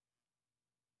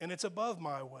 And it's above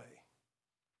my way.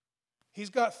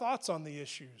 He's got thoughts on the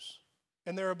issues,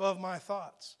 and they're above my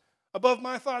thoughts. Above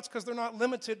my thoughts because they're not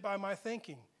limited by my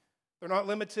thinking. They're not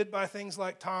limited by things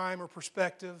like time or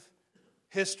perspective,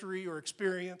 history or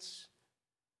experience.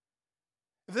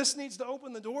 This needs to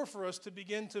open the door for us to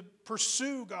begin to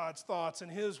pursue God's thoughts and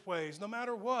His ways, no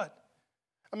matter what.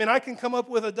 I mean, I can come up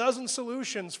with a dozen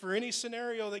solutions for any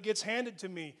scenario that gets handed to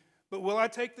me, but will I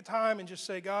take the time and just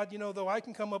say, God, though I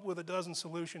can come up with a dozen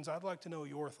solutions, I'd like to know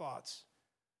your thoughts,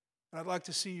 and I'd like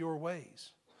to see your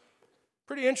ways.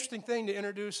 Pretty interesting thing to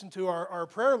introduce into our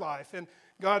prayer life, and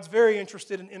God's very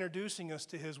interested in introducing us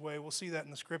to His way. We'll see that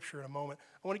in the Scripture in a moment.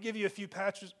 I want to give you a few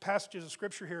passages of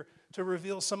Scripture here to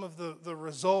reveal some of the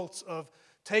results of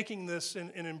taking this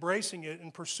and embracing it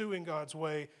and pursuing God's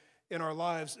way in our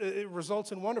lives. It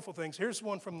results in wonderful things. Here's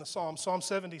one from the Psalm. Psalm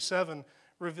 77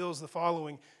 reveals the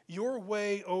following. Your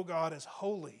way, O God, is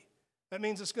holy. That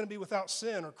means it's going to be without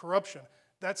sin or corruption.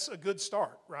 That's a good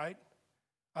start, right?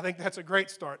 I think that's a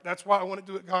great start. That's why I want to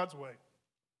do it God's way.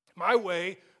 My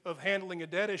way of handling a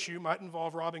debt issue might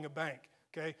involve robbing a bank,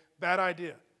 okay? Bad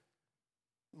idea.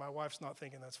 My wife's not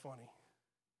thinking that's funny.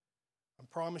 I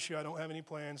promise you I don't have any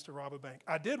plans to rob a bank.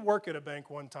 I did work at a bank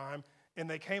one time, and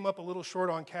they came up a little short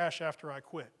on cash after I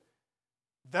quit.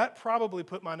 That probably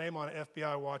put my name on an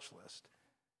FBI watch list.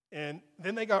 And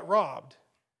then they got robbed,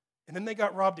 and then they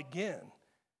got robbed again.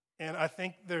 And I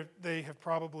think they have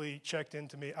probably checked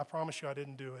into me. I promise you I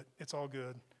didn't do it. It's all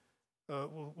good.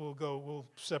 We'll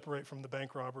separate from the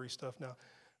bank robbery stuff now.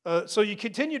 So you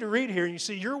continue to read here, and you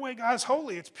see, your way, God, is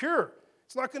holy. It's pure.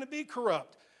 It's not going to be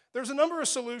corrupt. There's a number of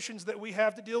solutions that we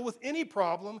have to deal with any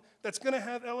problem that's going to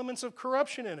have elements of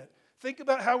corruption in it. Think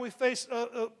about how we face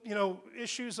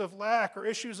issues of lack or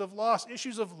issues of loss,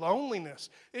 issues of loneliness,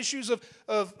 issues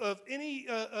of any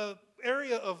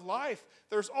area of life.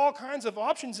 There's all kinds of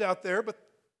options out there, but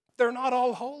they're not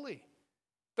all holy.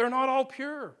 They're not all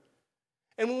pure.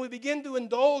 And when we begin to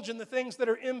indulge in the things that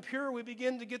are impure, we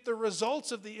begin to get the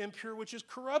results of the impure, which is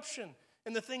corruption,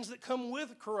 and the things that come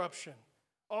with corruption.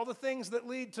 All the things that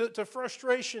lead to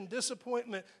frustration,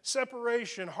 disappointment,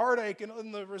 separation, heartache,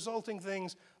 and the resulting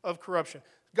things of corruption.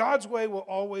 God's way will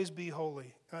always be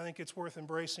holy. And I think it's worth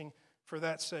embracing for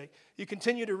that sake. You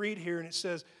continue to read here, and it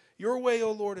says, "Your way,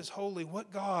 O Lord, is holy.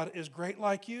 What God is great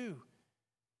like you?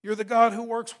 You're the God who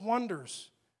works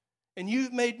wonders. And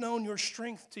you've made known your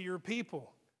strength to your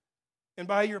people. And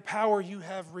by your power you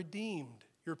have redeemed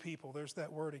your people." There's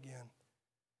that word again.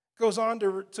 Goes on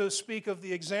to speak of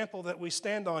the example that we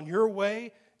stand on. Your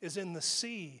way is in the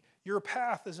sea. Your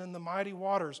path is in the mighty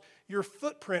waters. Your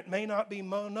footprint may not be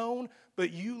known,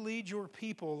 but you lead your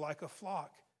people like a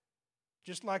flock,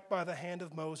 just like by the hand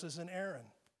of Moses and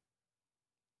Aaron.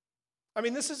 I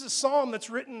mean, this is a psalm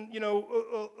that's written,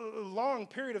 a long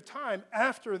period of time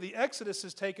after the Exodus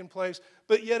has taken place,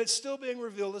 but yet it's still being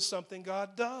revealed as something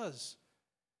God does.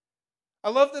 I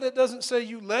love that it doesn't say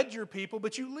you led your people,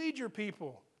 but you lead your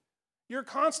people. You're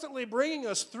constantly bringing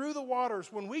us through the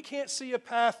waters. When we can't see a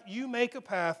path, you make a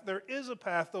path. There is a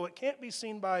path, though it can't be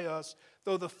seen by us,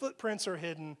 though the footprints are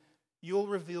hidden, you'll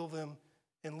reveal them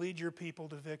and lead your people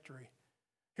to victory.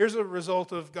 Here's a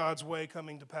result of God's way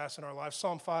coming to pass in our lives.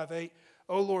 Psalm 5:8,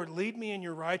 "O Lord, lead me in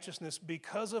your righteousness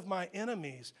because of my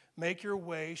enemies. Make your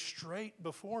way straight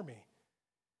before me."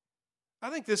 I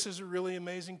think this is a really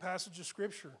amazing passage of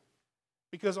Scripture.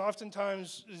 Because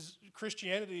oftentimes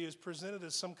Christianity is presented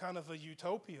as some kind of a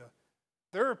utopia.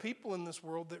 There are people in this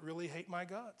world that really hate my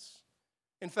guts.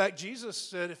 In fact, Jesus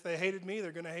said if they hated me,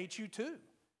 they're going to hate you too.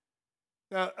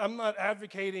 Now, I'm not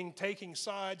advocating taking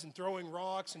sides and throwing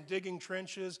rocks and digging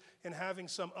trenches and having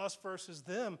some us versus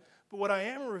them. But what I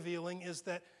am revealing is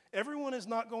that everyone is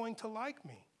not going to like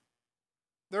me.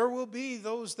 There will be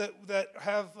those that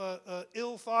have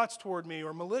ill thoughts toward me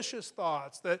or malicious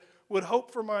thoughts that would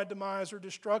hope for my demise or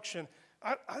destruction.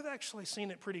 I've actually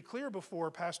seen it pretty clear before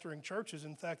pastoring churches.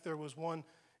 In fact, there was one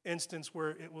instance where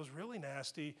it was really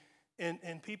nasty,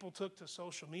 and people took to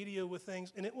social media with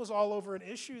things, and it was all over an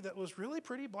issue that was really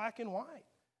pretty black and white.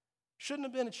 Shouldn't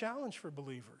have been a challenge for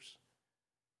believers.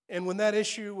 And when that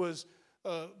issue was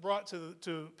brought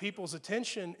to people's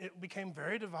attention, it became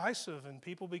very divisive, and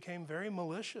people became very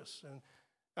malicious. And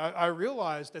I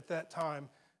realized at that time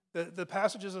that the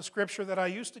passages of Scripture that I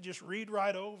used to just read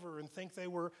right over and think they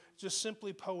were just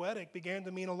simply poetic began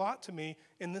to mean a lot to me,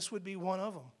 and this would be one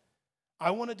of them.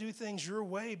 I want to do things your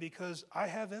way because I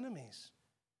have enemies.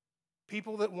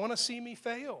 People that want to see me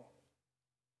fail.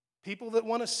 People that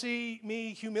want to see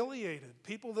me humiliated.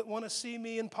 People that want to see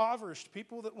me impoverished.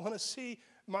 People that want to see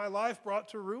my life brought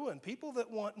to ruin. People that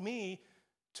want me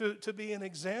to be an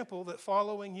example that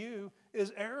following you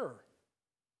is error.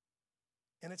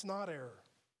 And it's not error.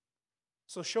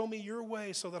 So show me your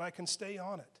way so that I can stay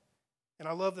on it. And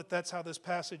I love that that's how this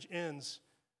passage ends.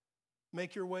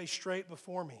 Make your way straight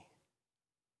before me.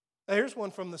 Now, here's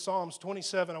one from the Psalms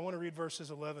 27. I want to read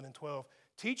verses 11 and 12.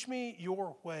 "Teach me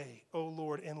your way, O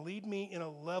Lord, and lead me in a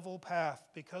level path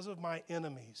because of my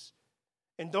enemies.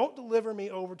 And don't deliver me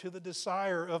over to the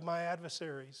desire of my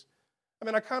adversaries." I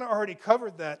mean, I kind of already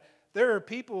covered that. There are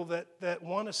people that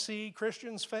want to see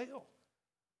Christians fail.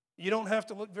 You don't have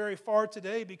to look very far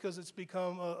today because it's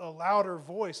become a louder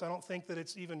voice. I don't think that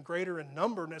it's even greater in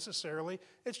number necessarily.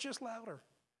 It's just louder.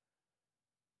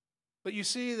 But you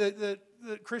see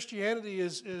that Christianity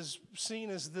is seen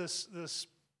as this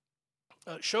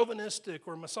chauvinistic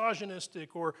or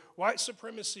misogynistic or white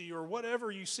supremacy or whatever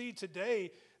you see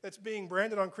today that's being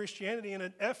branded on Christianity in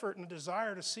an effort and a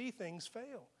desire to see things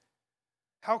fail.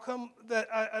 How come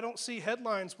that I don't see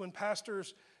headlines when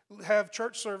pastors have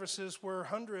church services where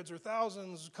hundreds or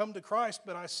thousands come to Christ,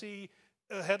 but I see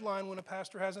a headline when a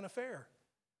pastor has an affair?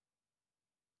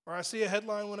 Or I see a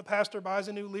headline when a pastor buys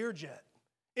a new Learjet.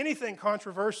 Anything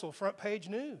controversial, front page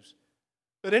news.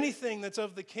 But anything that's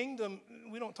of the kingdom,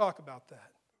 we don't talk about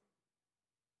that.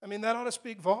 I mean, that ought to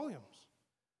speak volumes.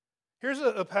 Here's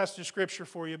a passage of Scripture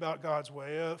for you about God's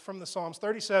way from the Psalms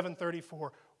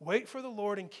 37:34. "Wait for the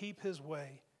Lord and keep His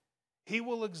way. He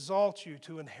will exalt you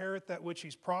to inherit that which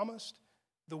He's promised.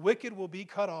 The wicked will be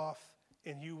cut off,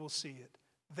 and you will see it."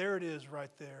 There it is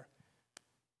right there.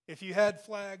 If you had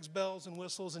flags, bells, and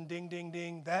whistles, and ding, ding,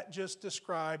 ding, that just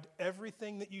described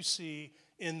everything that you see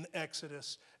in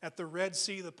Exodus. At the Red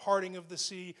Sea, the parting of the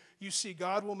sea, you see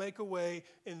God will make a way,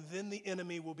 and then the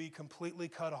enemy will be completely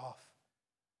cut off.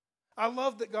 I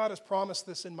love that God has promised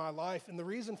this in my life, and the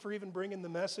reason for even bringing the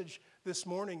message this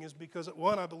morning is because,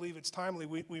 one, I believe it's timely.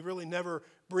 We really never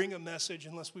bring a message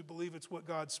unless we believe it's what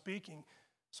God's speaking.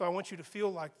 So I want you to feel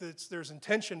like there's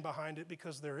intention behind it,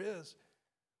 because there is.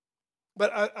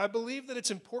 But I believe that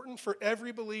it's important for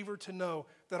every believer to know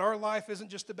that our life isn't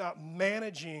just about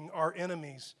managing our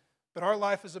enemies, but our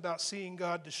life is about seeing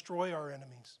God destroy our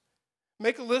enemies.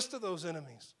 Make a list of those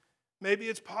enemies. Maybe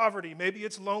it's poverty, maybe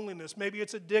it's loneliness, maybe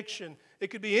it's addiction. It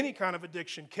could be any kind of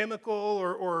addiction, chemical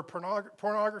or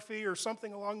pornography or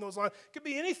something along those lines. It could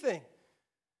be anything.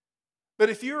 But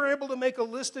if you're able to make a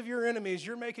list of your enemies,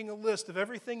 you're making a list of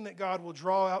everything that God will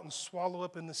draw out and swallow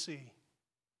up in the sea,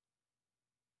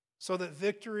 so that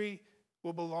victory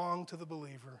will belong to the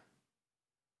believer.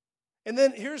 And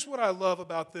then here's what I love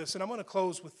about this, and I'm going to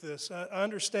close with this. I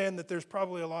understand that there's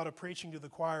probably a lot of preaching to the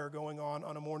choir going on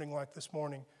a morning like this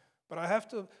morning, but I have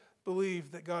to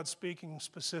believe that God's speaking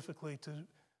specifically to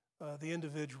the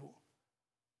individual.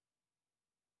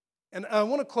 And I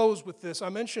want to close with this. I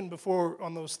mentioned before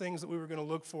on those things that we were going to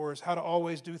look for is how to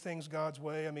always do things God's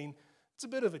way. I mean, it's a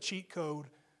bit of a cheat code.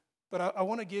 But I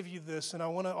want to give you this, and I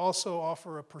want to also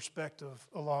offer a perspective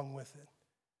along with it.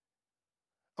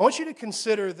 I want you to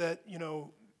consider that,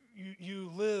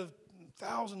 you lived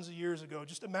thousands of years ago.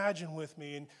 Just imagine with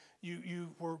me, and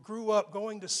you grew up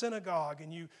going to synagogue,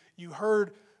 and you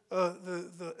heard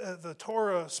the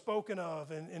Torah spoken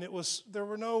of, and there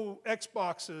were no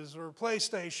Xboxes or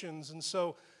PlayStations, and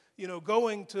so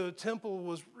going to temple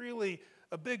was really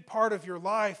a big part of your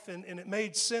life, and it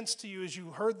made sense to you as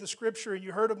you heard the scripture, and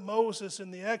you heard of Moses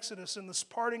and the Exodus and the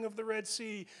parting of the Red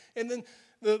Sea, and then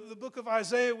the book of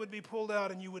Isaiah would be pulled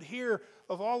out, and you would hear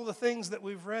of all the things that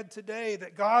we've read today,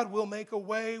 that God will make a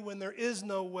way when there is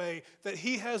no way, that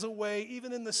He has a way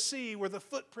even in the sea where the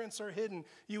footprints are hidden.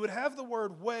 You would have the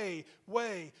word way,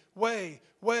 way, way,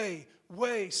 way,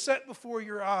 way set before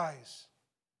your eyes.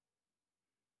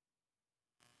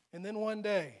 And then one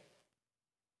day,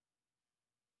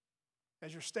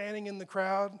 as you're standing in the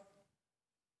crowd,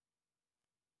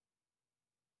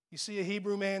 you see a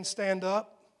Hebrew man stand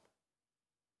up,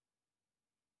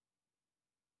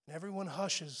 and everyone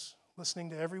hushes,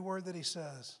 listening to every word that he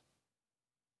says.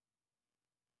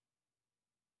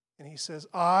 And he says,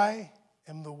 "I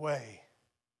am the way."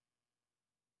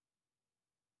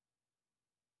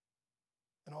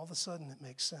 And all of a sudden it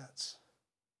makes sense.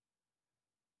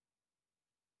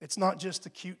 It's not just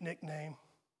a cute nickname.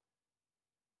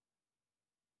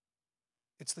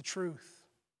 It's the truth.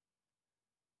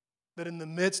 That in the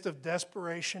midst of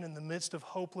desperation, in the midst of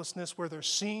hopelessness, where there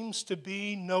seems to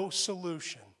be no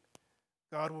solution,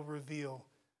 God will reveal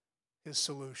His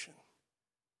solution.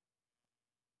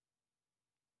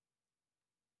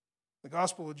 The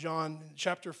Gospel of John,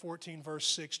 chapter 14, verse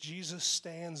 6, Jesus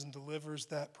stands and delivers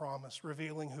that promise,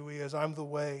 revealing who He is. I'm the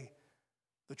way,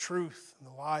 the truth, and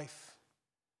the life.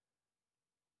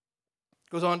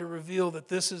 Goes on to reveal that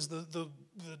this is the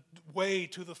way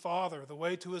to the Father, the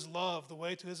way to His love, the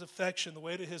way to His affection, the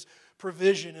way to His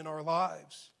provision in our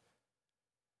lives.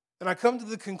 And I come to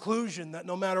the conclusion that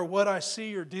no matter what I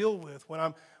see or deal with, when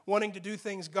I'm wanting to do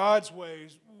things God's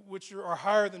ways, which are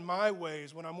higher than my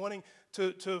ways, when I'm wanting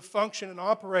to function and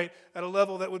operate at a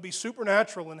level that would be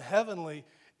supernatural and heavenly,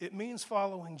 it means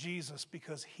following Jesus,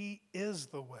 because He is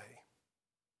the way.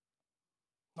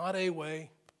 Not a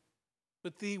way,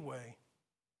 but the way.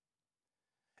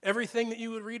 Everything that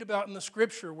you would read about in the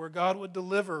Scripture where God would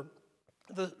deliver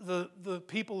the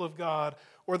people of God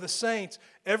or the saints,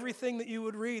 everything that you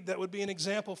would read that would be an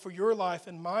example for your life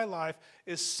and my life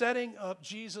is setting up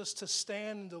Jesus to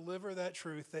stand and deliver that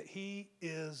truth, that He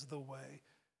is the way.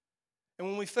 And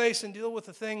when we face and deal with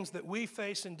the things that we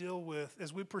face and deal with,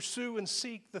 as we pursue and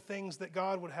seek the things that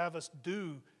God would have us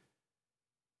do,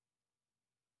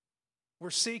 we're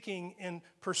seeking and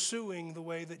pursuing the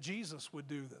way that Jesus would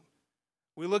do them.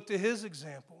 We look to His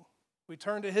example. We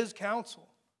turn to His counsel.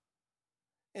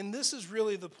 And this is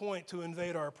really the point to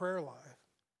invade our prayer life.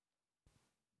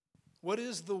 What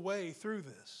is the way through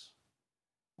this?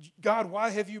 God,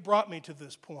 why have you brought me to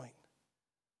this point?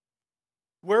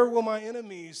 Where will my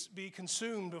enemies be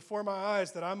consumed before my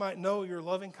eyes that I might know your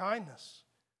loving kindness?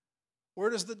 Where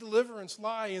does the deliverance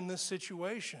lie in this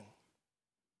situation?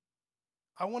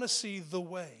 I want to see the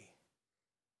way.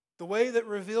 The way that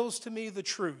reveals to me the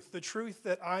truth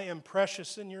that I am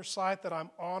precious in your sight, that I'm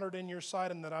honored in your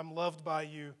sight, and that I'm loved by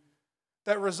you.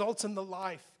 That results in the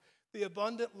life, the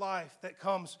abundant life that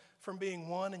comes from being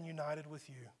one and united with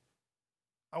you.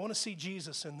 I want to see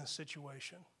Jesus in this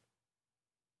situation.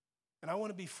 And I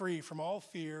want to be free from all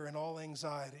fear and all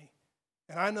anxiety.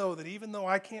 And I know that even though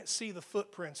I can't see the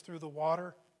footprints through the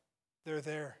water, they're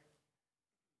there.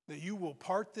 That you will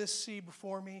part this sea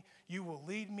before me, you will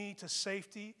lead me to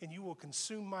safety, and you will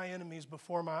consume my enemies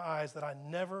before my eyes, that I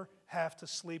never have to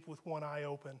sleep with one eye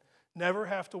open, never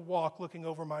have to walk looking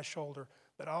over my shoulder,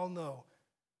 but I'll know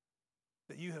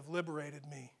that you have liberated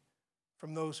me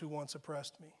from those who once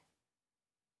oppressed me.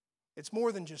 It's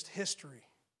more than just history.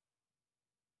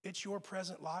 It's your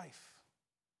present life.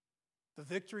 The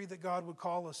victory that God would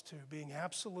call us to, being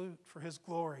absolute for His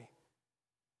glory.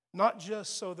 Not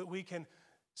just so that we can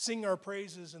sing our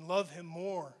praises and love Him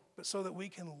more, but so that we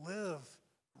can live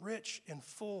rich and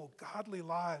full, godly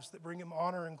lives that bring Him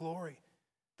honor and glory,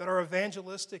 that are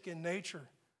evangelistic in nature,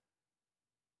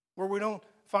 where we don't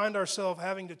find ourselves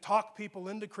having to talk people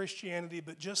into Christianity,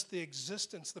 but just the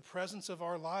existence, the presence of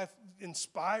our life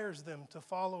inspires them to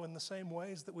follow in the same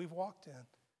ways that we've walked in.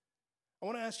 I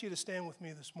want to ask you to stand with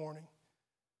me this morning.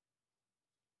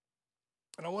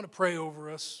 And I want to pray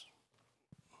over us.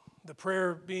 The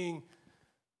prayer being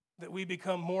that we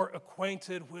become more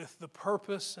acquainted with the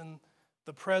purpose and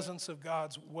the presence of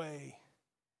God's way.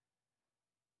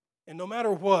 And no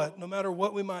matter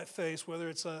what we might face, whether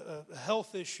it's a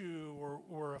health issue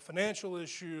or a financial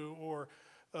issue or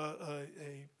a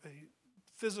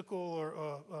physical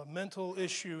or a mental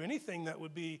issue, anything that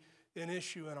would be an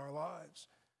issue in our lives,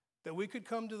 that we could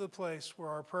come to the place where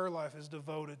our prayer life is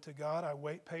devoted to God. I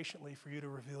wait patiently for you to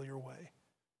reveal your way.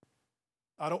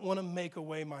 I don't want to make a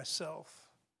way myself.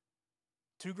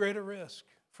 Too great a risk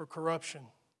for corruption.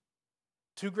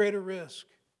 Too great a risk.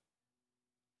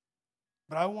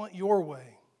 But I want your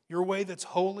way that's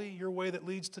holy, your way that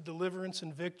leads to deliverance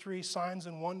and victory, signs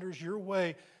and wonders, your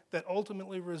way that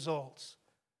ultimately results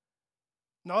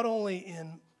not only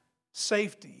in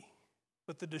safety,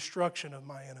 but the destruction of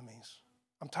my enemies.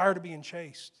 I'm tired of being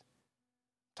chased.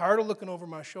 I'm tired of looking over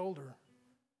my shoulder.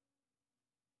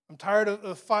 I'm tired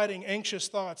of fighting anxious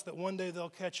thoughts that one day they'll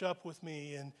catch up with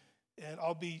me and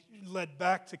I'll be led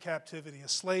back to captivity, a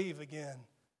slave again.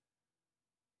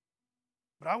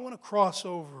 But I want to cross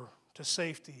over to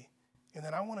safety, and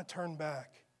then I want to turn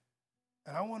back,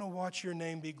 and I want to watch your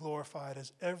name be glorified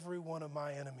as every one of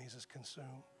my enemies is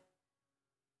consumed.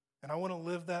 And I want to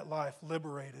live that life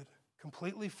liberated,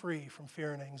 completely free from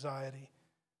fear and anxiety.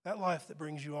 That life that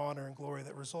brings you honor and glory,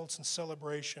 that results in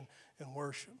celebration and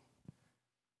worship.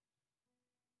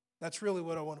 That's really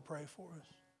what I want to pray for us.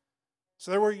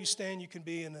 So there where you stand, you can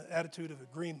be in an attitude of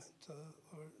agreement, or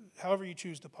however you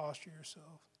choose to posture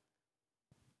yourself.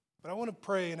 But I want to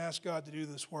pray and ask God to do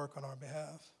this work on our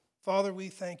behalf. Father, we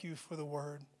thank you for the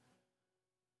word.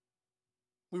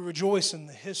 We rejoice in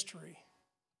the history.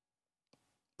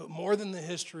 But more than the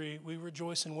history, we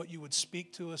rejoice in what you would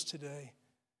speak to us today.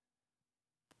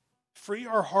 Free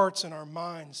our hearts and our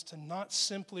minds to not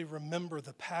simply remember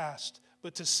the past,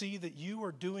 but to see that you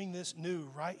are doing this new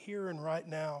right here and right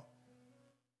now.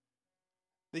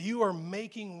 That you are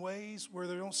making ways where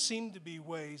there don't seem to be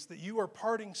ways, that you are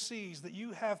parting seas, that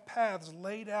you have paths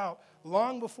laid out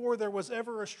long before there was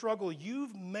ever a struggle.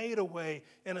 You've made a way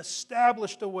and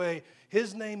established a way.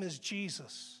 His name is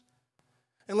Jesus.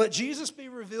 And let Jesus be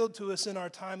revealed to us in our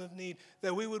time of need,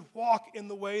 that we would walk in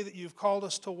the way that you've called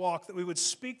us to walk, that we would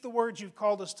speak the words you've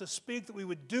called us to speak, that we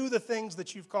would do the things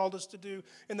that you've called us to do,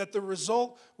 and that the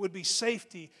result would be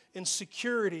safety and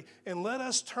security. And let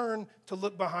us turn to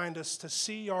look behind us to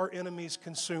see our enemies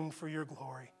consumed for your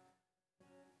glory.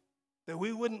 That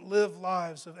we wouldn't live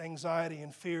lives of anxiety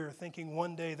and fear, thinking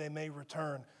one day they may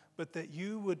return, but that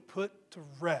you would put to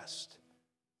rest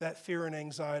that fear and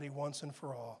anxiety once and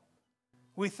for all.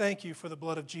 We thank you for the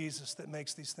blood of Jesus that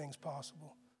makes these things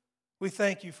possible. We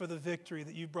thank you for the victory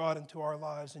that you brought into our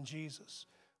lives in Jesus.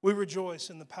 We rejoice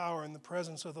in the power and the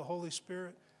presence of the Holy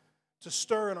Spirit to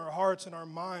stir in our hearts and our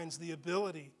minds the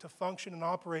ability to function and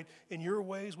operate in your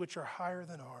ways which are higher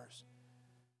than ours.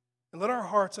 And let our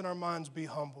hearts and our minds be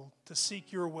humbled to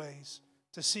seek your ways,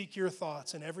 to seek your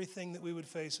thoughts in everything that we would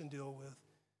face and deal with.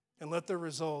 And let the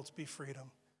results be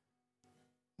freedom.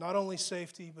 Not only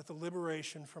safety, but the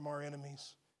liberation from our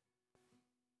enemies.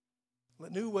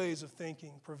 Let new ways of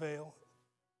thinking prevail.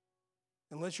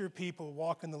 And let your people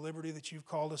walk in the liberty that you've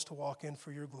called us to walk in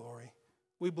for your glory.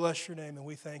 We bless your name and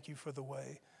we thank you for the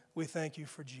way. We thank you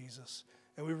for Jesus.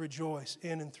 And we rejoice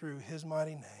in and through his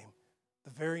mighty name,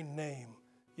 the very name,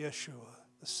 Yeshua,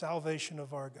 the salvation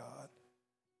of our God.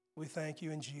 We thank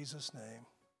you in Jesus' name.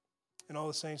 And all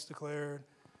the saints declared,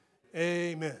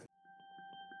 amen.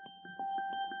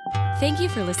 Thank you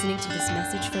for listening to this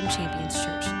message from Champions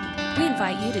Church. We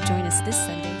invite you to join us this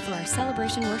Sunday for our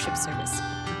celebration worship service.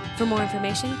 For more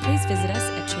information, please visit us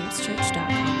at championschurch.com.